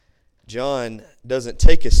John doesn't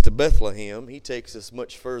take us to Bethlehem. He takes us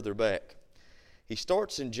much further back. He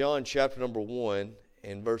starts in John chapter number 1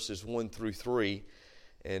 and verses 1 through 3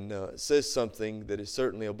 and says something that is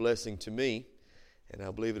certainly a blessing to me, and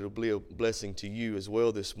I believe it will be a blessing to you as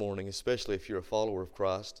well this morning, especially if you're a follower of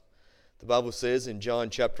Christ. The Bible says in John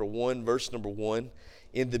chapter 1, verse number 1,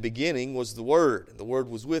 "In the beginning was the Word, and the Word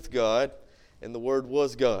was with God, and the Word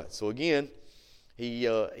was God." So again,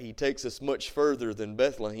 He takes us much further than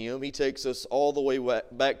Bethlehem. He takes us all the way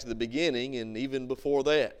back to the beginning and even before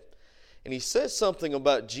that. And he says something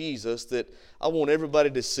about Jesus that I want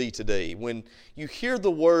everybody to see today. When you hear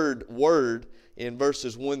the word in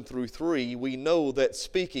verses 1 through 3, we know that's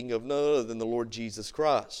speaking of none other than the Lord Jesus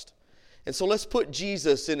Christ. And so let's put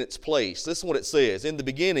Jesus in its place. Listen what it says. In the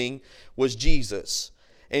beginning was Jesus,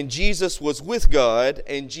 and Jesus was with God,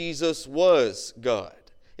 and Jesus was God.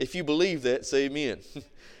 If you believe that, say amen.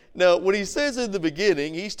 Now, when he says in the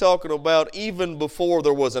beginning, he's talking about even before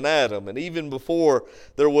there was an Adam, and even before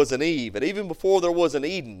there was an Eve, and even before there was an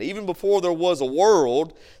Eden, even before there was a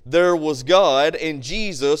world, there was God, and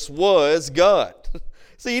Jesus was God.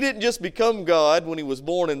 See, he didn't just become God when he was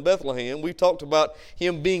born in Bethlehem. We've talked about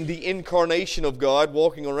him being the incarnation of God,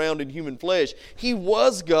 walking around in human flesh. He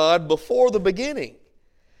was God before the beginning.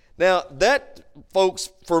 Now, that, folks,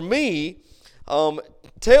 for me,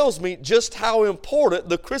 tells me just how important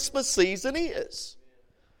the Christmas season is.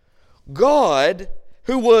 God,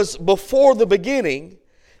 who was before the beginning,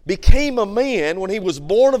 became a man when he was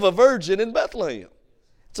born of a virgin in Bethlehem.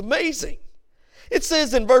 It's amazing. It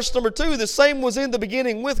says in verse number 2, "The same was in the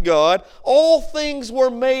beginning with God. All things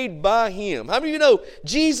were made by him." How many of you know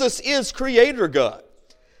Jesus is Creator God?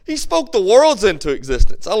 He spoke the worlds into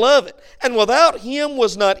existence. I love it. "And without him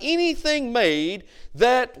was not anything made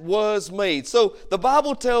that was made." So the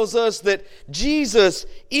Bible tells us that Jesus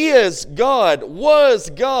is God, was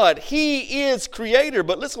God. He is Creator.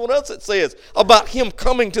 But listen what else it says about him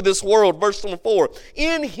coming to this world. Verse number 4,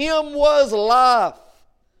 "In him was life."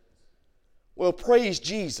 Well, praise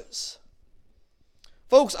Jesus.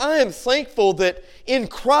 Folks, I am thankful that in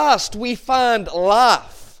Christ we find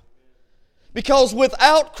life. Because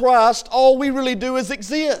without Christ, all we really do is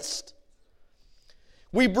exist.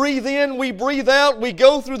 We breathe in, we breathe out, we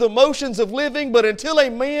go through the motions of living, but until a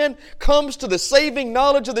man comes to the saving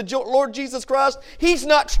knowledge of the Lord Jesus Christ, he's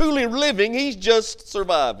not truly living, he's just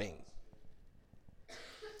surviving.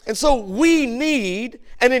 And so we need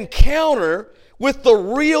an encounter with the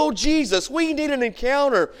real Jesus. We need an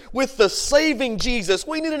encounter with the saving Jesus.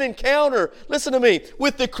 We need an encounter, listen to me,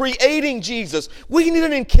 with the creating Jesus. We need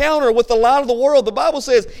an encounter with the light of the world. The Bible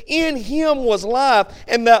says, "In him was life,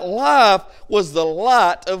 and that life was the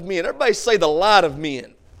light of men." Everybody say the light of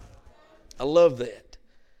men. I love that.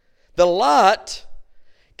 The light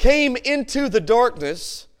came into the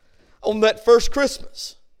darkness on that first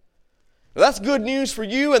Christmas. Now, that's good news for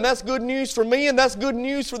you, and that's good news for me, and that's good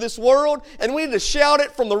news for this world. And we need to shout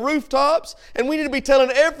it from the rooftops, and we need to be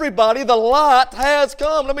telling everybody the light has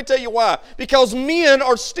come. Let me tell you why. Because men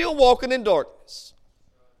are still walking in darkness.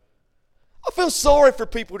 I feel sorry for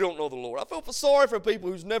people who don't know the Lord. I feel sorry for people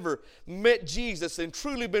who's never met Jesus and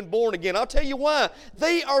truly been born again. I'll tell you why.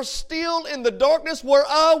 They are still in the darkness where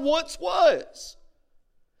I once was.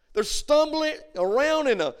 They're stumbling around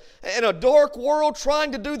in a dark world,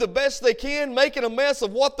 trying to do the best they can, making a mess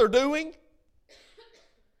of what they're doing.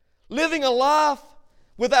 Living a life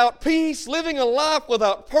without peace, living a life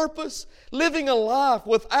without purpose, living a life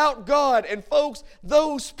without God. And folks,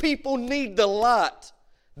 those people need the light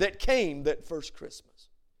that came that first Christmas.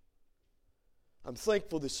 I'm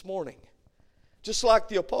thankful this morning. Just like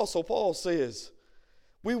the Apostle Paul says,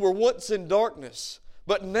 we were once in darkness,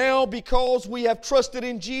 but now, because we have trusted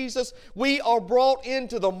in Jesus, we are brought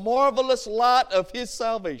into the marvelous light of his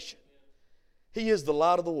salvation. He is the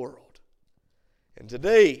light of the world. And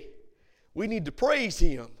today, we need to praise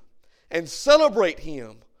him and celebrate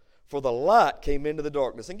him, for the light came into the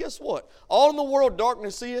darkness. And guess what? All in the world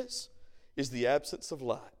darkness is the absence of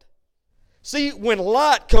light. See, when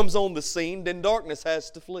light comes on the scene, then darkness has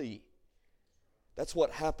to flee. That's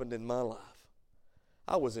what happened in my life.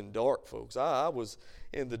 I was in dark, folks. I was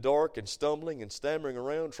in the dark and stumbling and stammering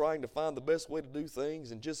around trying to find the best way to do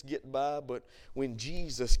things and just get by. But when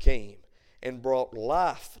Jesus came and brought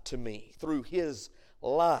life to me through his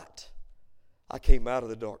light, I came out of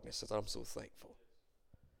the darkness, and I'm so thankful.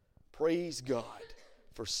 Praise God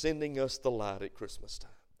for sending us the light at Christmas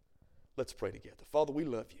time. Let's pray together. Father, we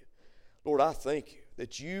love you. Lord, I thank you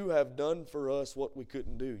that you have done for us what we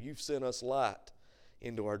couldn't do. You've sent us light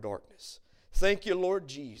into our darkness. Thank you, Lord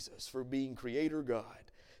Jesus, for being Creator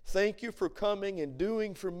God. Thank you for coming and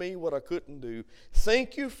doing for me what I couldn't do.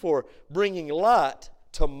 Thank you for bringing light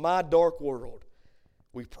to my dark world.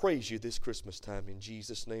 We praise you this Christmas time. In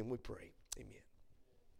Jesus' name we pray. Amen.